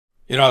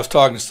I was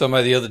talking to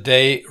somebody the other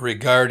day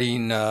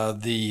regarding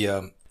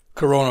the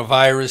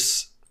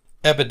coronavirus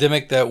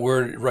epidemic that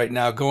we're right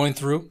now going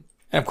through.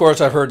 And of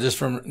course, I've heard this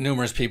from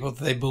numerous people.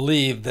 They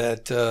believe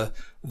that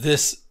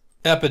this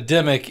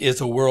epidemic is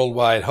a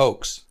worldwide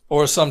hoax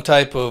or some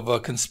type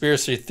of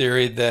conspiracy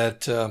theory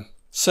that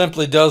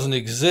simply doesn't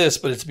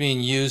exist, but it's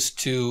being used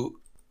to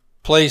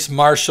place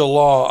martial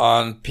law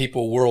on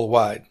people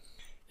worldwide.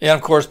 And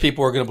of course,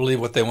 people are going to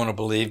believe what they want to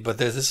believe, but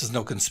this is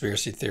no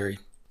conspiracy theory.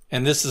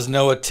 And this is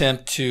no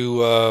attempt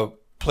to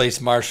place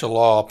martial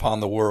law upon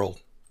the world.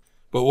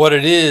 But what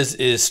it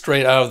is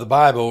straight out of the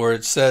Bible, where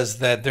it says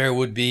that there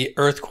would be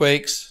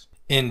earthquakes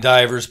in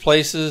divers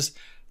places,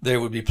 there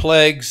would be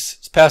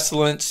plagues,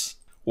 pestilence,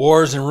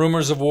 wars and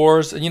rumors of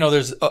wars. And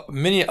there's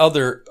many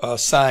other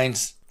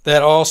signs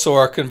that also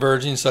are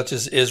converging, such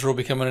as Israel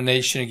becoming a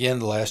nation again,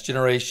 the last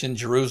generation,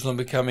 Jerusalem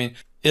becoming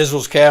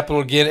Israel's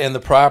capital again, and the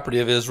property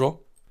of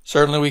Israel.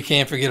 Certainly we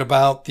can't forget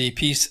about the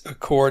peace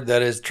accord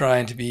that is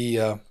trying to be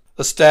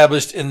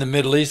established in the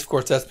Middle East. Of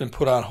course, that's been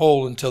put on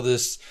hold until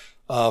this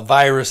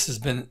virus has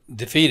been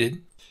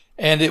defeated,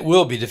 and it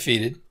will be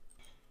defeated.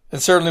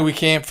 And certainly we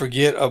can't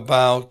forget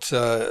about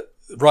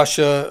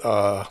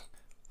Russia,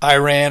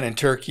 Iran, and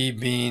Turkey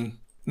being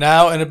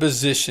now in a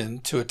position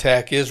to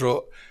attack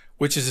Israel,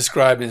 which is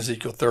described in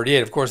Ezekiel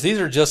 38. Of course, these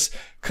are just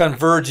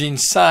converging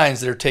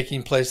signs that are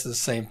taking place at the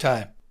same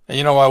time.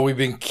 And while we've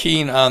been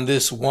keen on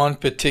this one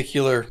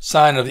particular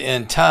sign of the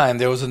end time,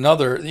 there was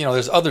another,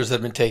 there's others that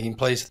have been taking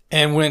place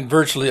and went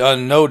virtually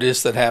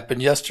unnoticed that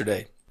happened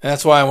yesterday. And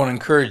that's why I want to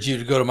encourage you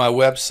to go to my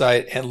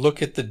website and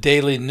look at the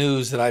daily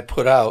news that I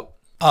put out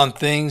on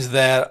things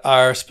that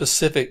are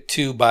specific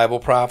to Bible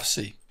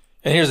prophecy.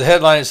 And here's the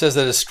headline. It says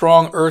that a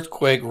strong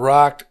earthquake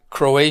rocked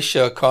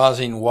Croatia,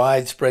 causing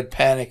widespread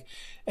panic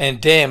and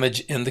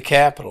damage in the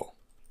capital.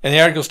 And the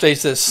article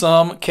states that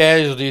some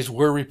casualties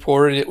were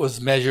reported. It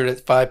was measured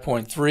at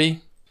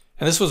 5.3.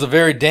 And this was a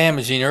very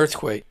damaging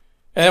earthquake.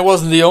 And it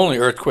wasn't the only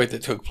earthquake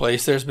that took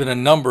place. There's been a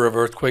number of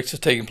earthquakes that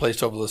have taken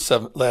place over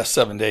the last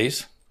 7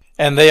 days.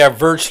 And they are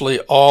virtually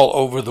all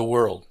over the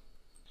world.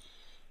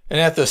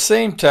 And at the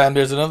same time,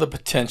 there's another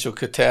potential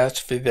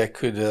catastrophe that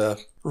could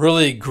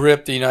really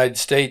grip the United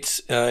States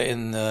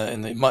in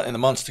the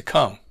months to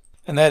come.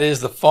 And that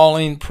is the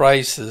falling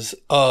prices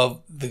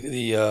of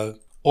the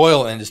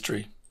oil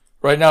industry.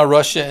 Right now,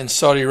 Russia and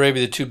Saudi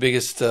Arabia, the two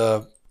biggest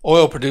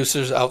oil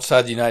producers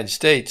outside the United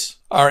States,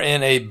 are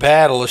in a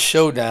battle, a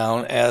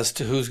showdown as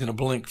to who's going to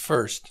blink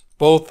first.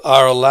 Both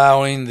are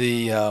allowing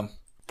the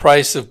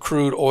price of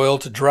crude oil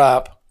to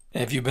drop.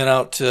 And if you've been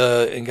out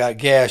and got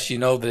gas, you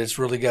know that it's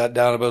really got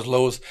down about as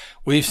low as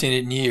we've seen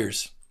it in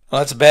years.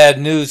 Well, that's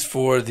bad news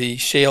for the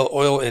shale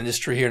oil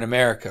industry here in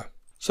America.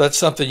 So that's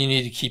something you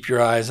need to keep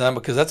your eyes on,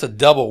 because that's a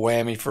double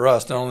whammy for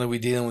us. Not only are we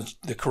dealing with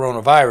the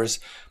coronavirus,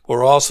 but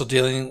we're also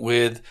dealing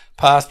with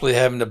possibly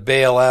having to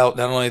bail out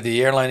not only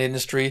the airline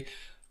industry,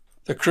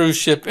 the cruise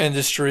ship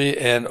industry,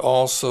 and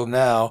also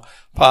now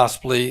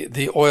possibly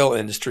the oil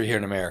industry here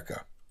in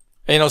America.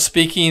 And,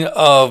 speaking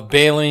of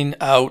bailing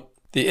out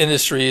the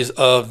industries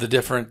of the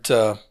different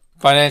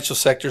financial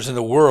sectors in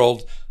the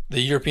world,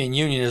 the European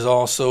Union is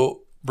also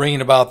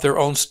bringing about their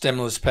own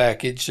stimulus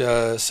package,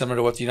 similar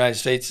to what the United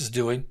States is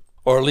doing,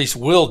 or at least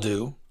will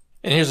do.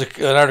 And here's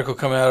an article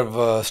coming out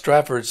of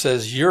Stratford. It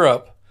says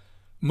Europe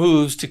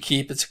moves to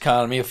keep its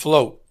economy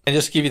afloat. And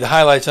just to give you the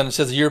highlights on it, it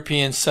says the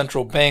European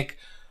Central Bank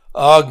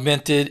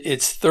augmented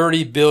its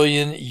 30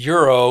 billion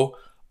euro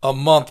a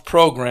month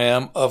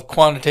program of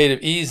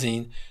quantitative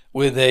easing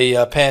with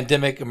a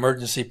pandemic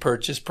emergency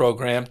purchase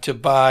program to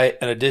buy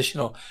an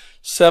additional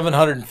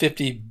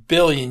 750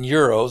 billion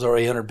euros, or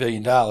 $800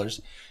 billion,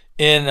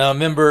 in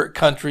member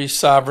countries'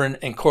 sovereign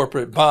and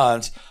corporate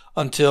bonds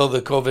until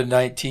the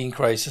COVID-19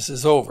 crisis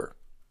is over.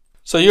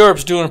 So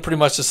Europe's doing pretty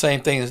much the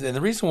same thing. And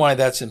the reason why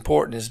that's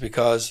important is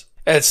because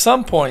at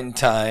some point in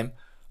time,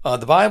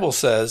 the Bible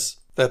says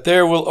that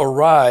there will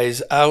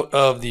arise out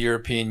of the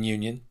European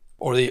Union,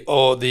 or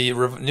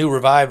the new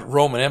revived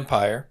Roman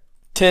Empire,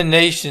 10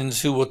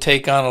 nations who will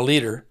take on a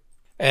leader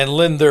and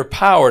lend their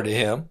power to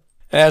him.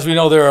 And as we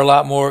know, there are a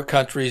lot more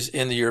countries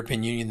in the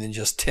European Union than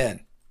just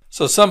 10.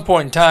 So at some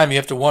point in time, you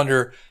have to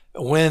wonder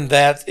when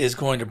that is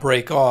going to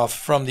break off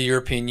from the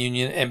European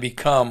Union and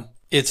become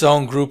its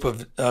own group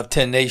of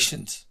 10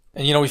 nations.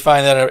 And we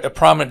find that a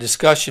prominent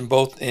discussion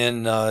both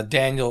in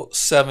Daniel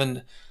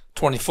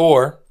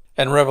 7:24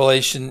 and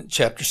Revelation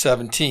chapter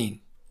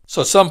 17.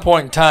 So at some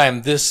point in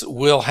time, this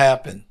will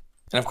happen.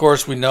 And of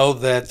course, we know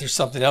that there's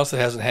something else that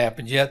hasn't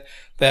happened yet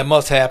that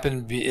must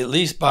happen at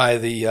least by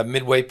the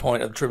midway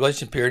point of the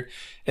tribulation period,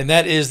 and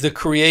that is the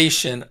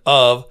creation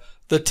of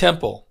the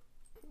temple.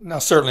 Now,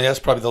 certainly that's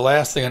probably the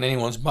last thing on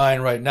anyone's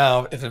mind right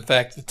now, if in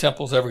fact the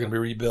temple is ever going to be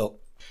rebuilt.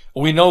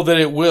 We know that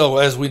it will,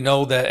 as we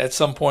know that at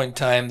some point in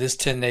time, this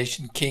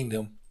 10-nation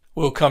kingdom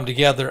will come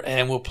together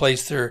and will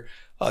place their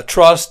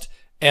trust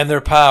and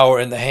their power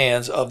in the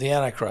hands of the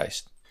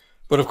Antichrist.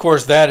 But of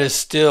course, that is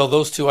still,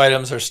 those two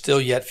items are still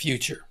yet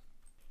future.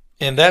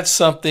 And that's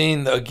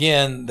something,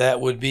 again,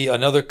 that would be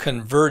another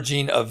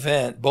converging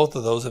event, both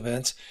of those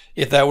events,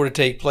 if that were to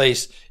take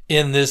place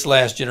in this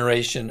last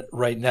generation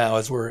right now,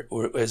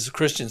 as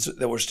Christians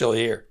that we're still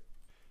here.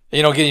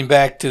 You know, getting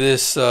back to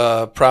this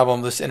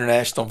problem, this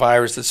international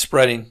virus that's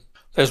spreading,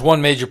 there's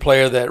one major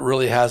player that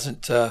really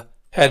hasn't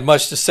had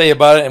much to say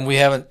about it, and we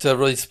haven't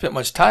really spent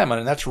much time on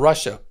it, and that's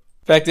Russia.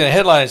 In fact, in a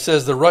headline, it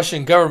says the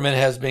Russian government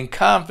has been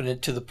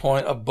confident to the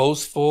point of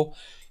boastful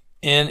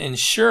in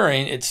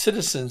ensuring its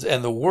citizens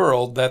and the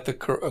world that the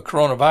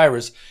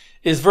coronavirus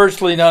is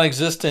virtually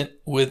non-existent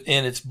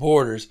within its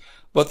borders.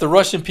 But the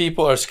Russian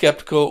people are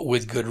skeptical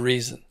with good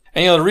reason.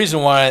 And the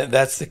reason why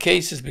that's the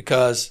case is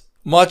because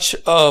much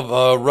of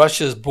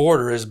Russia's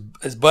border is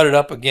butted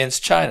up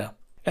against China.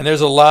 And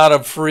there's a lot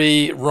of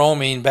free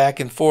roaming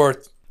back and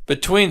forth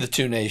between the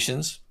two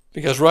nations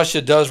because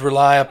Russia does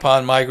rely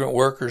upon migrant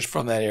workers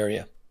from that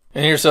area.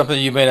 And here's something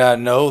you may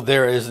not know.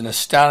 There is an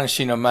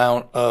astonishing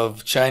amount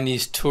of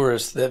Chinese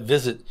tourists that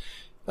visit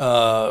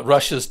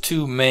Russia's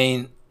two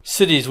main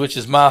cities, which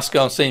is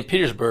Moscow and St.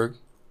 Petersburg.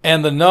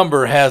 And the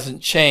number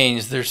hasn't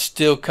changed. They're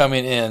still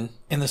coming in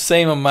the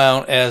same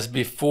amount as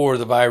before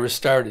the virus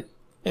started.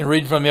 And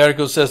reading from the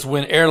article, it says,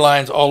 when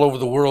airlines all over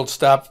the world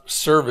stopped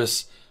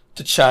service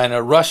to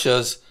China,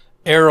 Russia's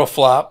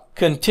Aeroflot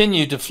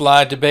continued to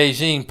fly to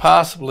Beijing,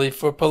 possibly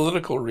for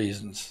political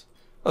reasons.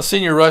 A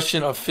senior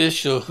Russian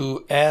official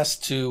who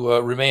asked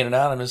to remain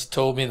anonymous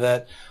told me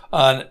that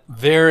on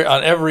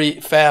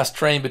every fast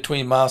train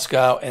between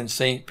Moscow and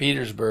St.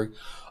 Petersburg,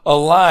 a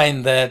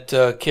line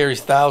that carries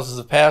thousands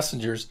of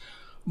passengers,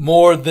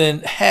 more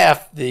than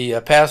half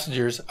the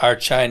passengers are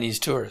Chinese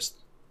tourists.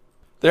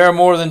 There are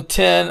more than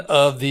 10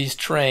 of these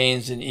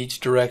trains in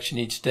each direction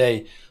each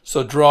day,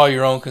 so draw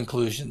your own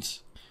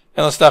conclusions.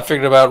 And let's not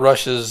forget about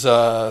Russia's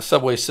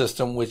subway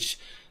system, which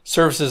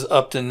services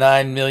up to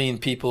 9 million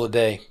people a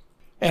day.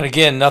 And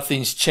again,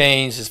 nothing's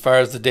changed as far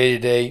as the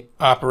day-to-day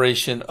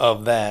operation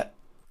of that.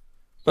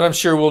 But I'm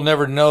sure we'll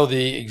never know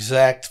the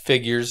exact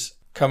figures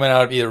coming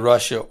out of either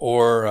Russia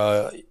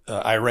or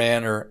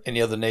Iran or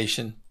any other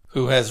nation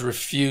who has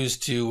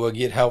refused to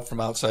get help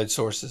from outside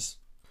sources.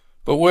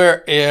 But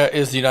where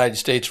is the United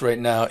States right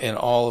now in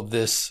all of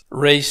this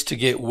race to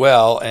get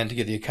well and to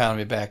get the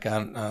economy back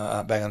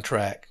on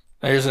track?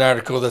 Now here's an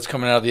article that's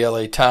coming out of the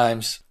LA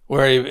Times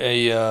where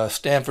a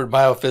Stanford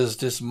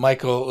biophysicist,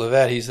 Michael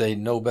Levitt, he's a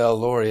Nobel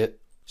laureate,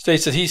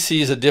 states that he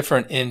sees a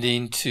different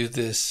ending to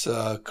this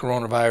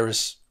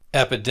coronavirus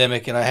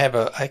epidemic, and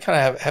I kind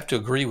of have to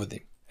agree with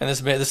him. And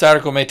this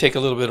article may take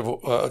a little bit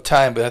of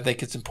time, but I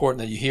think it's important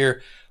that you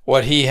hear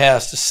what he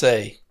has to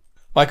say.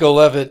 Michael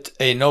Levitt,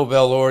 a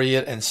Nobel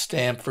laureate and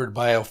Stanford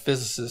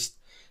biophysicist,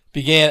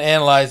 began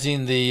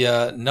analyzing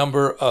the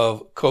number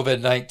of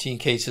COVID-19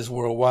 cases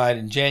worldwide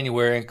in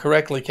January and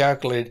correctly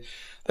calculated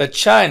that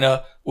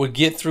China would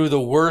get through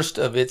the worst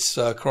of its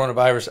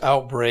coronavirus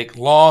outbreak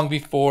long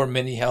before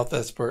many health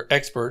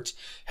experts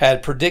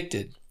had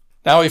predicted.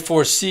 Now he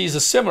foresees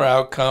a similar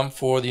outcome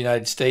for the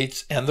United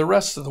States and the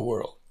rest of the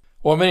world.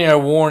 While many are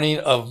warning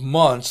of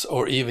months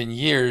or even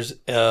years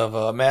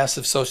of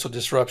massive social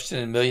disruption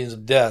and millions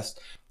of deaths,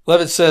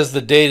 Levitt says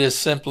the data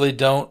simply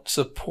don't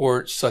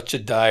support such a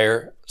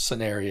dire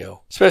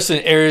scenario, especially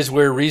in areas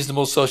where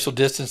reasonable social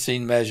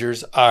distancing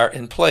measures are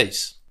in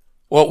place.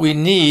 What we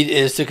need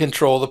is to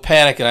control the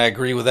panic, and I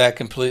agree with that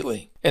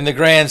completely. In the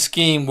grand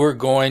scheme, we're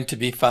going to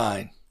be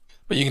fine.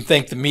 But you can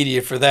thank the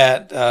media for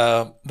that.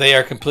 They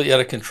are completely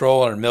out of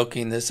control and are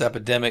milking this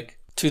epidemic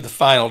to the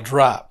final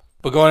drop.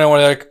 But going on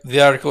with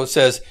the article, it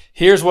says,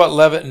 here's what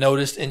Levitt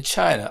noticed in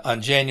China.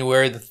 On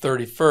January the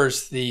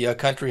 31st, the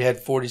country had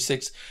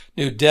 46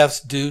 new deaths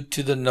due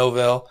to the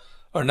novel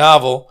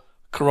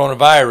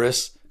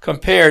coronavirus,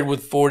 compared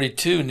with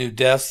 42 new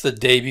deaths the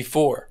day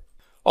before.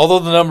 Although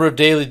the number of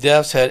daily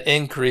deaths had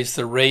increased,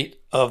 the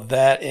rate of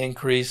that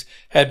increase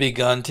had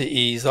begun to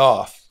ease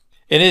off.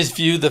 In his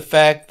view, the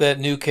fact that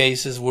new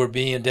cases were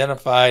being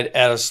identified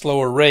at a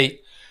slower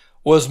rate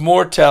was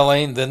more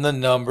telling than the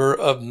number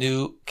of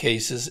new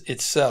cases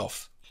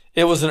itself.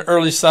 It was an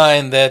early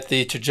sign that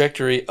the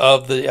trajectory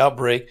of the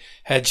outbreak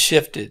had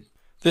shifted.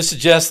 This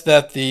suggests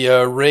that the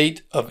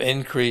rate of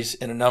increase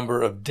in a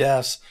number of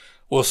deaths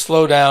will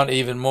slow down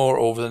even more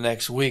over the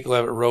next week,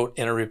 Levitt wrote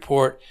in a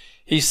report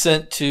he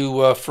sent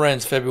to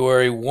friends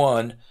February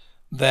 1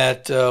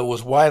 that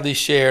was widely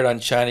shared on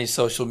Chinese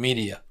social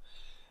media.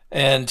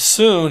 And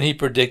soon, he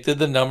predicted,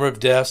 the number of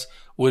deaths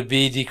would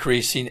be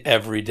decreasing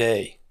every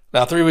day.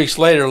 Now, 3 weeks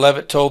later,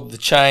 Levitt told the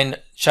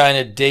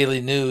China Daily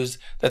News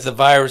that the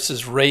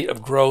virus's rate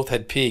of growth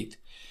had peaked.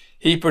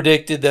 He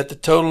predicted that the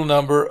total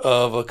number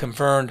of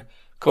confirmed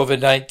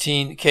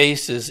COVID-19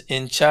 cases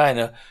in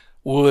China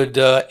would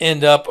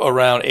end up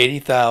around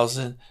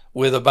 80,000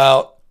 with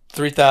about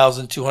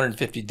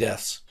 3,250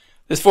 deaths.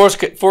 This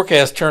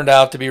forecast turned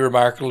out to be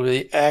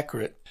remarkably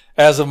accurate.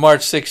 As of March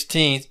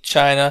 16th,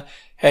 China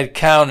had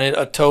counted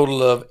a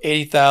total of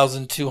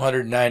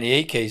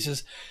 80,298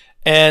 cases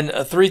and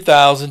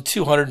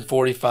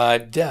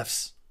 3,245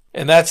 deaths.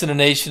 And that's in a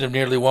nation of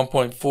nearly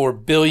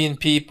 1.4 billion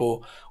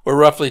people, where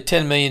roughly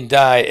 10 million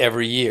die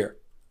every year.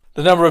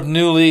 The number of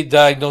newly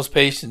diagnosed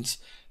patients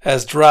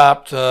has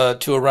dropped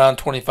to around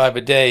 25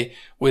 a day,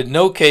 with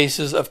no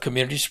cases of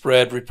community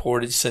spread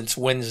reported since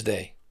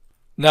Wednesday.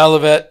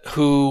 Nalevet,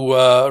 who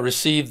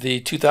received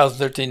the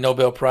 2013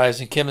 Nobel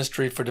Prize in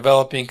Chemistry for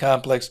developing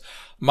complex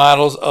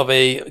models of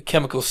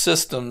chemical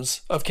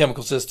systems,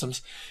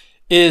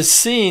 is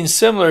seeing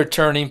similar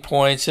turning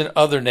points in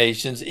other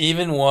nations,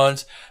 even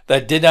ones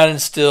that did not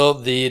instill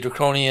the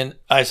draconian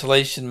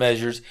isolation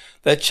measures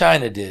that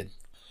China did.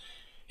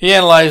 He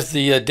analyzed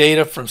the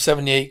data from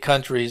 78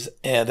 countries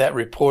that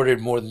reported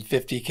more than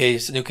 50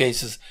 new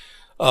cases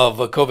of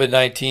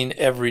COVID-19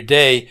 every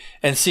day,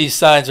 and sees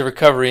signs of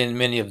recovery in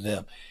many of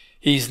them.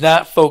 He's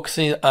not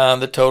focusing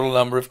on the total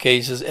number of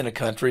cases in a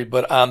country,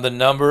 but on the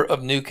number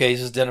of new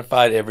cases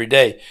identified every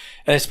day,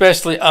 and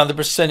especially on the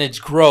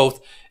percentage growth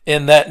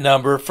in that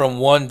number from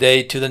one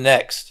day to the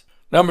next.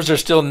 Numbers are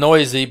still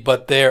noisy,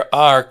 but there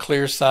are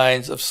clear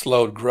signs of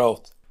slowed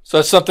growth. So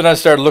that's something I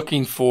started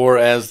looking for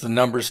as the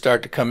numbers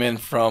start to come in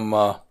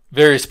from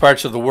various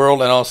parts of the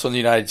world and also in the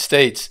United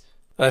States.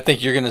 And I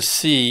think you're going to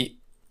see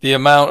the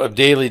amount of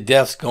daily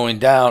deaths going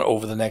down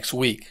over the next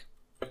week.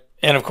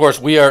 And of course,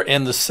 we are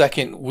in the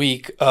second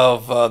week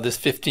of this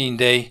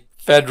 15-day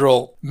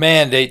federal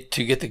mandate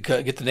to get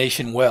the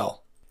nation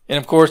well. And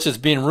of course, it's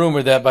being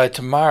rumored that by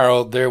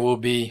tomorrow there will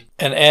be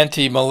an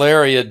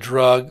anti-malaria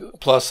drug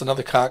plus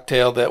another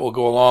cocktail that will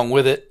go along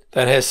with it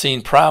that has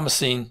seen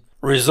promising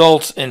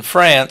results in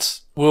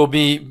France, will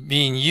be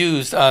being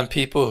used on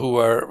people who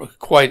are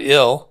quite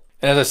ill.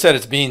 And as I said,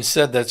 it's being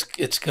said that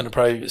it's going to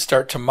probably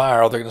start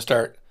tomorrow. They're going to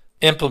start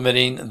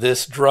implementing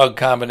this drug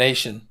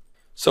combination.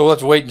 So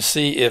let's wait and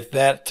see if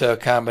that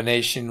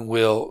combination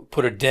will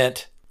put a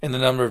dent in the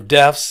number of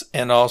deaths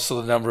and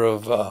also the number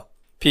of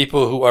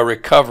people who are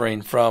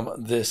recovering from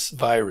this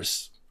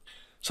virus.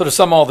 So to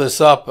sum all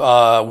this up,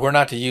 we're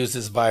not to use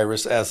this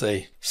virus as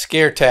a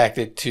scare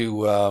tactic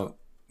to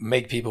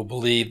make people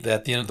believe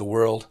that the end of the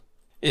world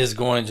is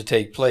going to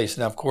take place.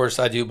 Now, of course,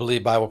 I do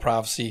believe Bible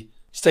prophecy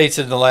states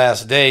in the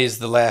last days,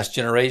 the last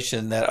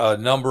generation, that a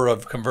number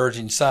of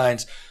converging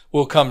signs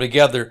will come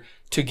together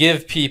to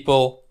give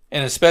people,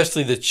 and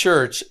especially the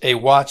church, a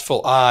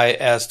watchful eye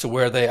as to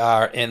where they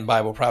are in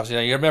Bible prophecy.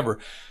 Now, you remember,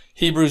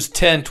 Hebrews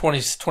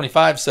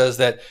 10:20-25 says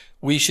that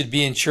we should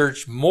be in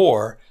church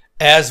more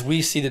as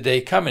we see the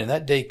day coming. And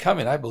that day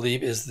coming, I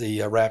believe, is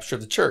the rapture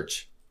of the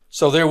church.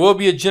 So there will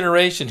be a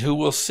generation who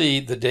will see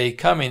the day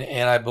coming,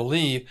 and I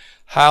believe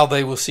how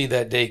they will see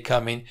that day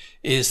coming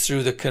is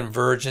through the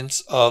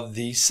convergence of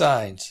these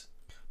signs.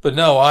 But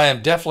no, I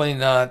am definitely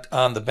not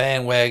on the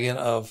bandwagon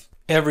of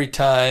every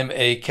time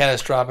a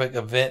catastrophic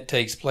event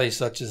takes place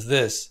such as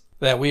this,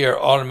 that we are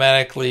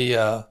automatically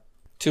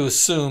to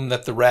assume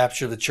that the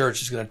rapture of the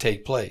church is going to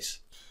take place.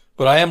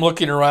 But I am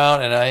looking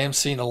around and I am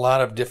seeing a lot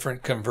of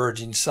different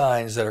converging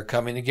signs that are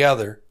coming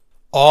together,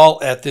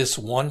 all at this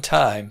one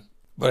time.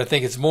 But I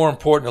think it's more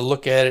important to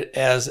look at it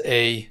as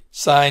a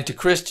sign to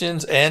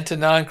Christians and to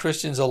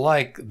non-Christians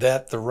alike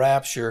that the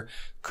rapture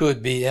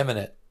could be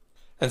imminent.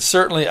 And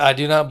certainly I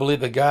do not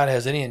believe that God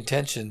has any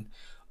intention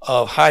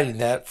of hiding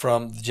that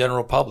from the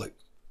general public.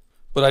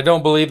 But I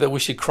don't believe that we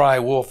should cry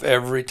wolf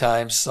every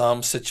time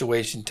some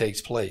situation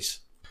takes place.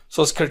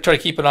 So let's try to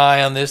keep an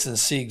eye on this and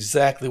see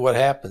exactly what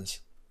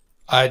happens.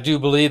 I do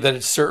believe that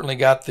it's certainly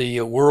got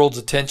the world's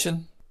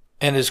attention.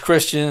 And as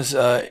Christians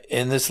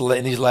in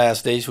these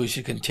last days, we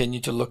should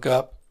continue to look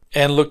up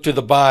and look to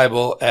the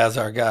Bible as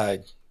our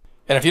guide.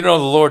 And if you don't know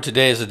the Lord,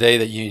 today is the day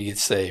that you need to get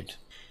saved.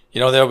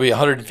 You know, there will be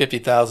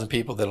 150,000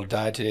 people that will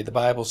die today. The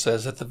Bible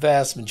says that the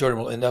vast majority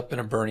will end up in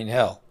a burning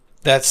hell.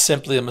 That's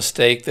simply a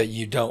mistake that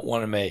you don't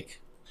want to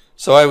make.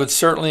 So I would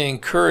certainly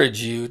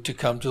encourage you to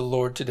come to the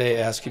Lord today,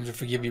 ask Him to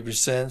forgive you your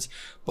sins,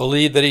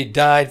 believe that He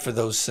died for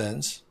those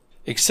sins,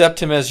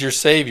 accept Him as your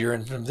Savior,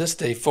 and from this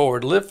day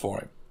forward, live for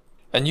Him.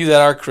 And you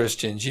that are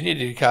Christians, you need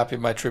a copy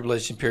of my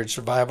Tribulation Period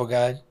Survival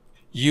Guide.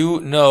 You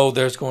know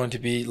there's going to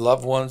be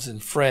loved ones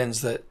and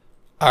friends that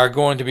are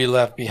going to be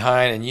left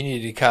behind, and you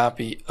need a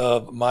copy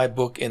of my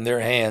book in their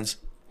hands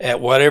at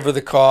whatever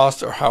the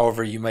cost or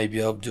however you may be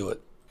able to do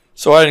it.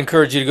 So I'd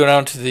encourage you to go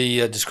down to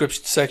the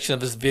description section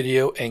of this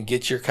video and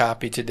get your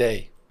copy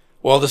today.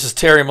 Well, this is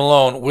Terry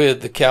Malone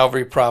with the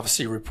Calvary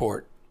Prophecy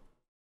Report.